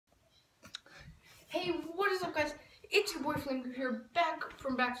Hey, what is up, guys? It's your boy Flame here, back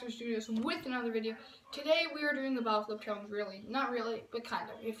from Baxter Studios with another video. Today we are doing the bottle flip challenge. Really, not really, but kind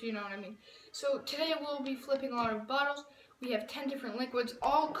of, if you know what I mean. So today we'll be flipping a lot of bottles. We have 10 different liquids.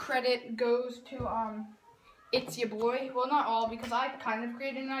 All credit goes to it's your boy. Well, not all, because I kind of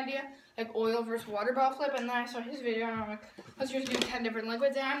created an idea, like oil versus water bottle flip, and then I saw his video and I'm like, let's just do 10 different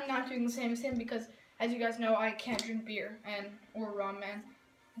liquids. And I'm not doing the same as him because, as you guys know, I can't drink beer or rum, and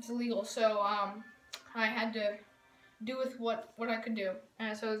it's illegal. So I had to do with what I could do,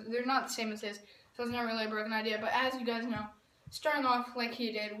 and so they're not the same as his, so it's not really a broken idea. But as you guys know, starting off like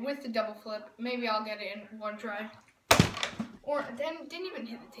he did with the double flip, maybe I'll get it in one try, or then didn't even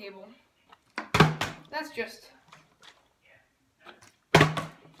hit the table. That's just,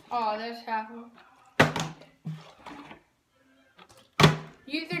 oh, there's half of them.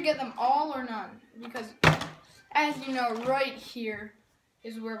 You either get them all or none, because as you know, right here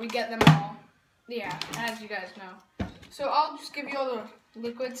is where we get them all. Yeah, as you guys know. So I'll just give you all the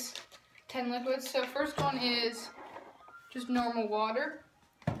liquids, 10 liquids. So first one is just normal water.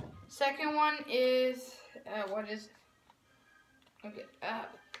 Second one is, what is it?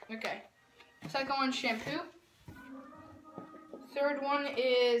 Okay. Second one, shampoo. Third one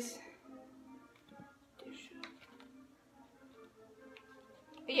is,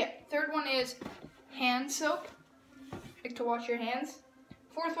 third one is hand soap, like to wash your hands.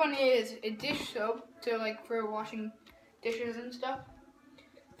 Fourth one is a dish soap, to like for washing dishes and stuff.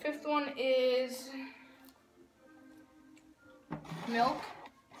 Fifth one is milk.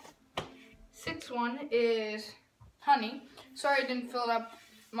 Sixth one is honey. Sorry I didn't fill it up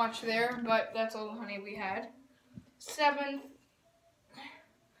much there, but that's all the honey we had. Seventh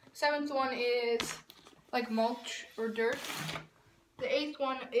one is like mulch or dirt. The eighth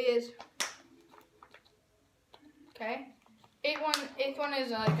one is, okay. Eighth one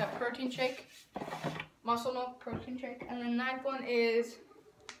is like a protein shake, muscle milk protein shake. And the ninth one is,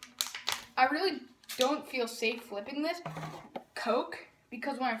 I really don't feel safe flipping this, Coke,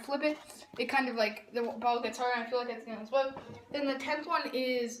 because when I flip it, it kind of like, the ball gets hard and I feel like it's gonna explode. Then the 10th one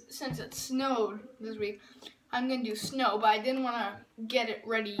is, since it snowed this week, I'm gonna do snow, but I didn't wanna get it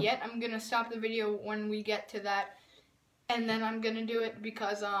ready yet. I'm gonna stop the video when we get to that, and then I'm gonna do it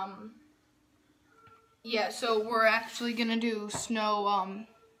because, yeah, so we're actually gonna do snow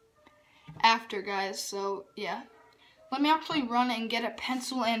after, guys. So yeah, let me actually run and get a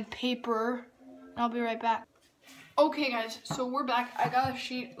pencil and paper, and I'll be right back. Okay, guys, so we're back. I got a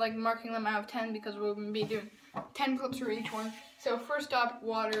sheet like marking them out of 10 because we're gonna be doing 10 flips for each one. So first up,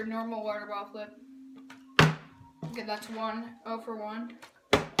 water, normal water bottle flip. Okay, that's 1. 0 for 1.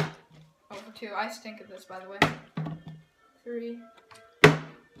 0 for 2. I stink at this, by the way. 3,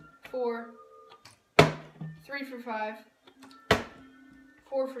 4. 3 for 5,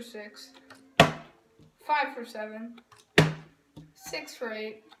 4 for 6, 5 for 7, 6 for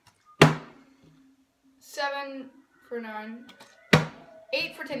 8, 7 for 9,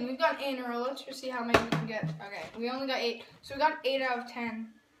 8 for 10. We've got 8 in a row. Let's just see how many we can get. Okay, we only got 8. So we got 8 out of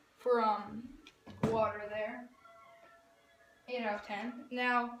 10 for water there. 8 out of 10.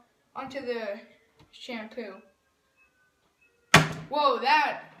 Now onto the shampoo. Whoa,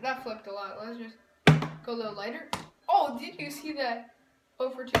 that flipped a lot. Let's just go a little lighter. Oh, did you see that? 0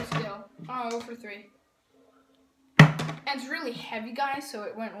 for 2 still. Oh, 0 for 3. And it's really heavy, guys, so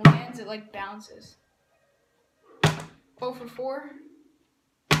it when it lands, it like bounces. 0 for 4.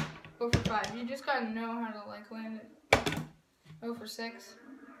 0 for 5. You just gotta know how to like land it. 0 for 6.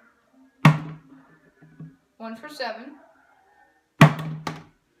 1 for 7.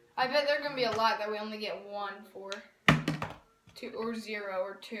 I bet there are gonna be a lot that we only get 1 for. 2 or 0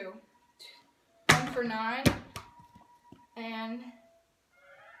 or 2. 1 for 9, and,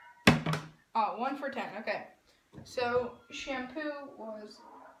 oh, 1 for 10, okay. So, shampoo was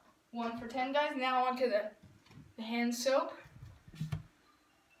 1 for 10, guys. Now on to the hand soap.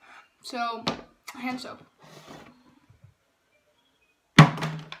 So, hand soap.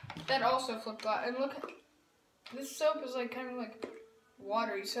 That also flipped a lot, and look, this soap is like kind of like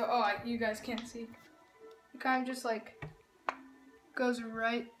watery, so, you guys can't see. It kind of just like goes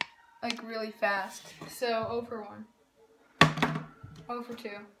right, like really fast. So 0 for 1, 0 for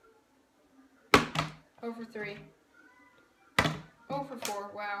 2, 0 for 3, 0 for 4,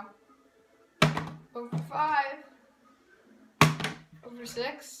 wow, 0 for 5, 0 for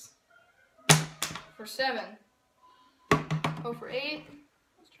 6, 0 for 7, 0 for 8,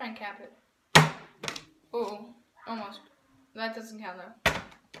 let's try and cap it. Oh, almost, that doesn't count though.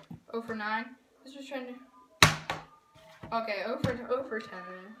 0 for 9, let's just try to, okay, 0 for 10.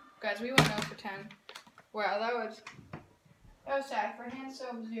 Guys, we went 0 for 10. Wow, that was sad. For hand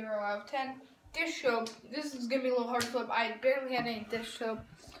soap, 0 out of 10. dish soap. This is gonna be a little hard to flip. I barely had any dish soap,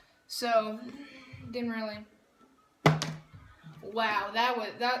 so didn't really. Wow,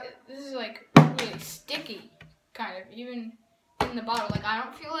 this is like really sticky, kind of, even in the bottle. Like, I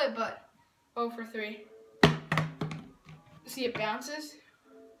don't feel it, but 0 for 3. See, it bounces.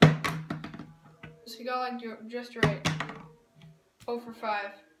 So you got like just right. 0 for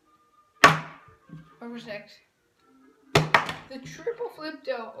 5. 0 for 6. The triple flip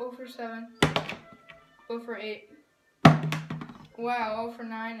dough. 0 for 7. 0 for 8. Wow, 0 for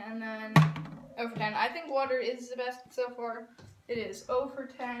 9, and then 0 for 10. I think water is the best so far. It is 0 for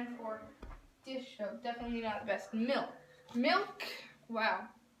 10 for dish soap. Definitely not the best. Milk. Wow.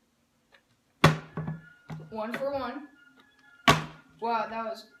 1 for 1. Wow, that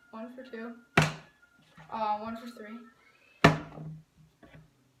was 1 for 2. 1 for 3.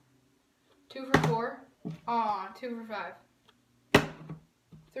 2 for 4. 2 for 5.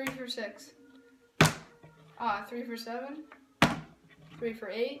 3 for 6. 3 for 7. 3 for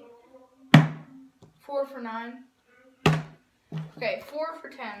 8. 4 for 9. Okay, 4 for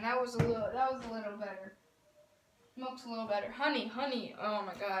 10. That was a little better. Milk's a little better. Honey. Oh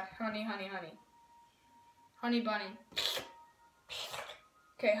my god. Honey. Honey bunny.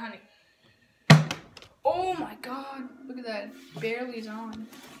 Okay, honey. Oh my god. Look at that. Barely is on.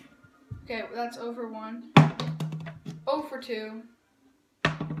 Okay, that's 0 for 1. 0 for 2.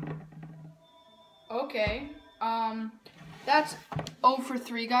 Okay. That's 0 for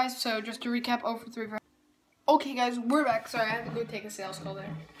 3, guys. So just to recap, 0 for 3. Okay, guys, we're back. Sorry, I had to go take a sales call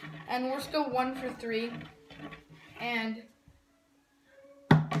there. And we're still 1 for 3. And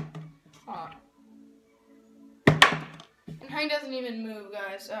honey doesn't even move,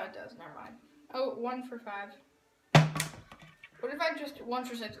 guys. Oh, it does. Never mind. Oh, 1 for 5. What if I just 1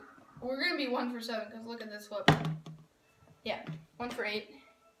 for 6? We're gonna be 1 for 7 because look at this flip. Yeah, 1 for 8.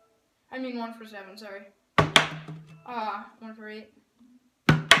 I mean 1 for 7. Sorry. 1 for 8.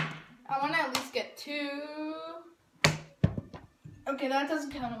 I want to at least get 2. Okay, that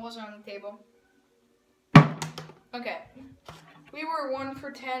doesn't count. It wasn't on the table. Okay. We were 1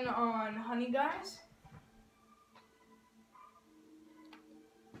 for 10 on honey, guys.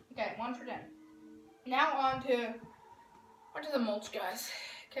 Okay, 1 for 10. Now on to the mulch, guys.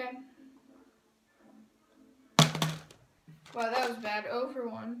 Okay. Wow, that was bad. 0 for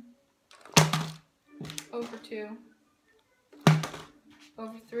 1. 0 for 2. 0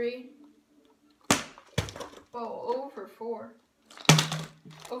 for 3. Whoa, 0 for 4.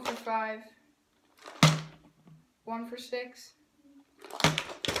 0 for 5. 1 for 6.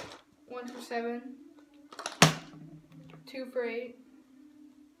 1 for 7. 2 for 8.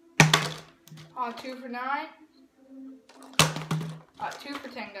 2 for 9. 2 for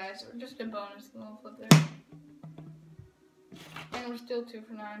 10, guys. Just a bonus little flip there. And we're still 2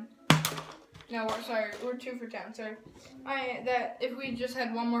 for 9. No, we're 2 for 10. Sorry. That if we just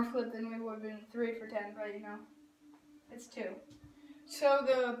had one more flip, then we would have been 3 for 10. But you know, it's 2. So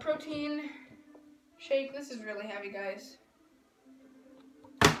the protein shake. This is really heavy, guys.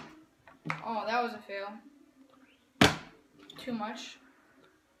 Oh, that was a fail. Too much.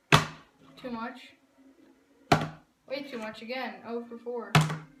 Too much. Way too much again. 0 for 4.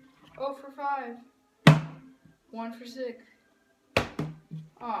 0 for 5. 1 for 6.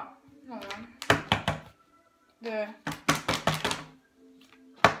 Hold on. The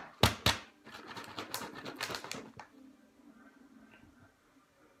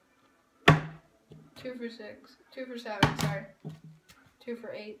 2 for 6. 2 for 7, sorry. 2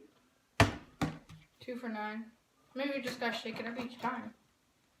 for 8. 2 for 9. Maybe we just gotta shake it up each time.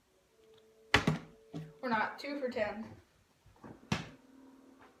 We're not. 2 for 10.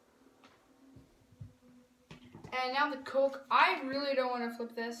 And now the Coke. I really don't want to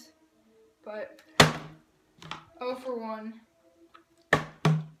flip this, but 0 for 1.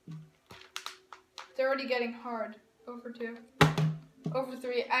 It's already getting hard. 0 for 2. 0 for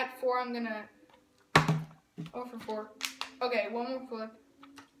 3. At 4, I'm gonna 0 for 4. Okay, one more flip.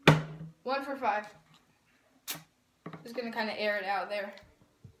 1 for 5. Just gonna kind of air it out there.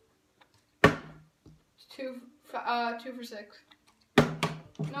 2 for 6.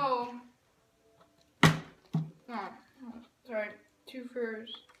 No. Oh, sorry. 2 for.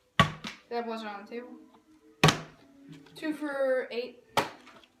 That wasn't on the table. 2 for 8.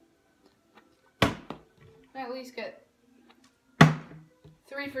 At least get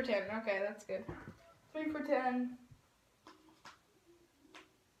 3 for 10. Okay, that's good. 3 for 10.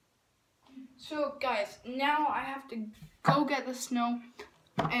 So, guys, now I have to go get the snow,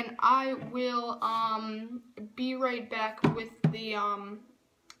 and I will be right back with the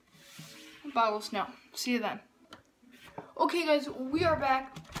bottle of snow. See you then. Okay, guys, we are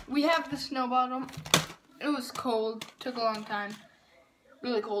back. we have the snow bottom. It was cold, took a long time,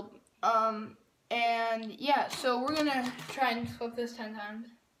 really cold. And yeah, so we're gonna try and flip this 10 times.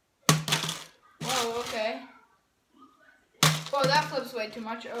 Whoa, okay. Whoa, that flips way too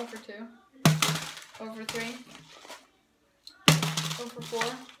much. 0 for 2. 0 for 3. 0 for 4.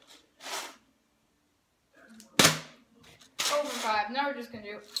 0 for 5. Now we're just gonna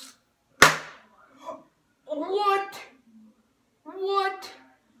do. What? What?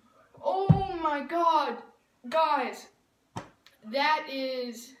 Oh my god. Guys, that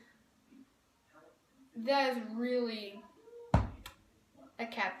is really a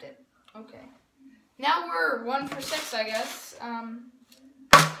captain. Okay. Now we're 1 for 6, I guess.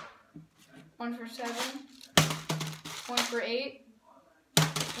 1 for 7. 1 for 8.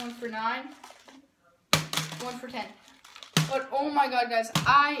 1 for 9. 1 for 10. But oh my god, guys,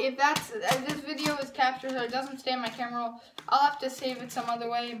 if this video is captured or it doesn't stay on my camera roll, I'll have to save it some other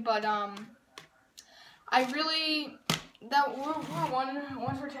way. But I really we're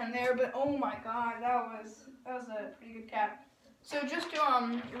 1 for 10 there. But oh my god, that was a pretty good cap. So just to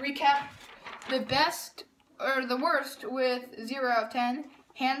recap, the best or the worst with 0 out of 10,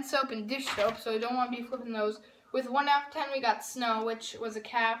 hand soap and dish soap. So you don't want to be flipping those. With 1 out of 10, we got snow, which was a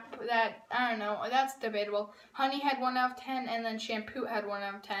cap that, I don't know, that's debatable. Honey had 1 out of 10, and then shampoo had 1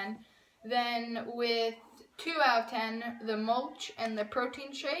 out of 10. Then with 2 out of 10, the mulch and the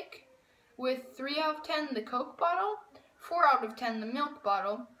protein shake. With 3 out of 10, the Coke bottle. 4 out of 10, the milk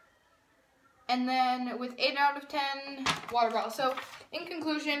bottle. And then with 8 out of 10, water bottle. So, in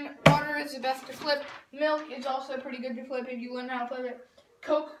conclusion, water is the best to flip. Milk is also pretty good to flip if you learn how to flip it.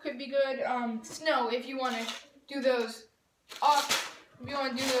 Coke could be good. Snow, if you want to do those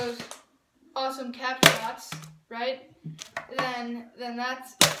awesome cap shots, right? Then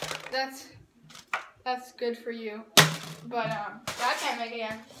that's good for you. But I can't make it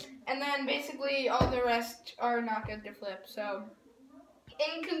again. And then basically all the rest are not good to flip. So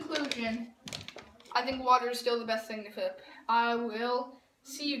in conclusion, I think water is still the best thing to flip. I will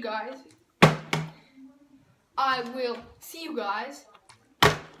see you guys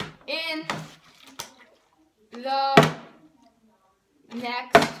in the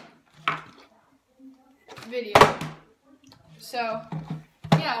next video. So,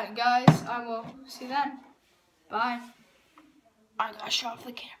 yeah, guys, I will see you then. Bye. I gotta shut off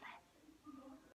the camera.